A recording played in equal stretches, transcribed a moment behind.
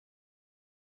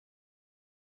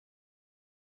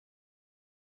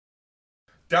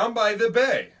Down by the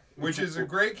Bay, which is a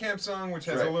great camp song, which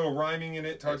has a little rhyming in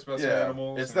it, talks about some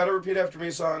animals. It's not a repeat after me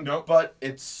song, Nope. but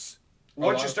it's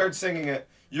once you start singing it,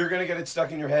 you're going to get it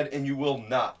stuck in your head, and you will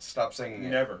not stop singing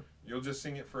it. Never. You'll just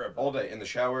sing it forever. All day, in the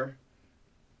shower.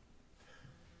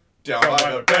 Down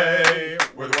by the bay,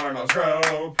 where the watermelons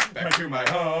grow, back to my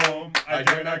home, I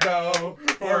dare not go,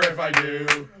 for if I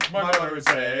do, my mother would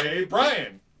say,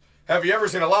 Bryan! Have you ever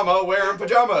seen a llama wearing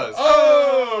pajamas?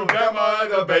 Oh, down by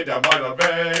the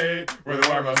bay, where the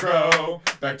watermelons grow,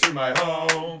 back to my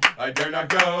home, I dare not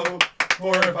go,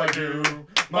 for if I do,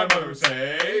 my mother would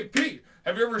say, Pete!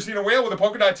 Have you ever seen a whale with a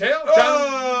polka dot tail?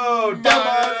 Oh, down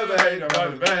by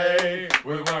the bay,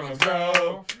 where the watermelons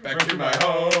grow, back to my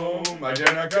home, I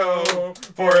dare not go,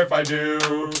 for if I do,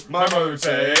 my mother would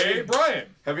say, Bryan!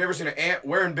 Have you ever seen an ant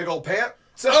wearing big old pants?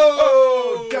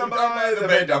 Oh, down by the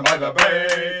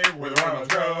bay, where the watermelons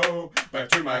grow, back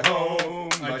to my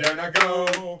home, I dare not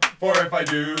go, for if I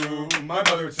do, my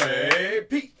mother would say,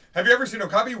 Pete! Have you ever seen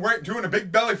Okapi doing a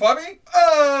big belly floppy?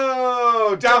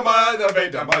 Oh, down by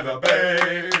the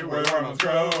bay, where the watermelons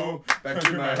grow, back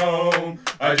to my home,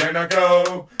 I dare not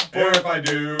go, for if I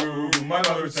do, my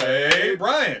mother would say,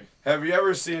 Bryan! Have you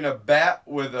ever seen a bat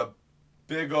with a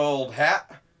big old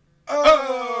hat?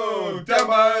 Oh, down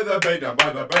by the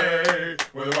bay,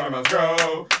 where the watermelons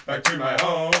grow, back to my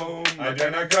home, I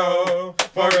dare not go,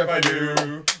 for if I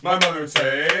do, my mother would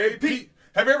say, Pete!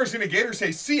 Have you ever seen a gator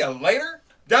say, see ya later?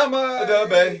 Down by the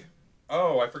bay.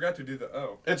 Oh, I forgot to do the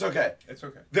O. It's okay. It's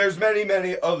okay. There's many,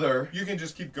 many other. You can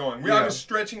just keep going. I was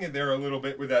stretching it there a little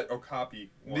bit with that Okapi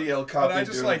one. The Okapi. But I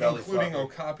just like including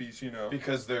Okapis, you know.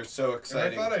 Because they're so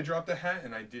exciting. And I thought I dropped a hat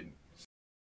and I didn't.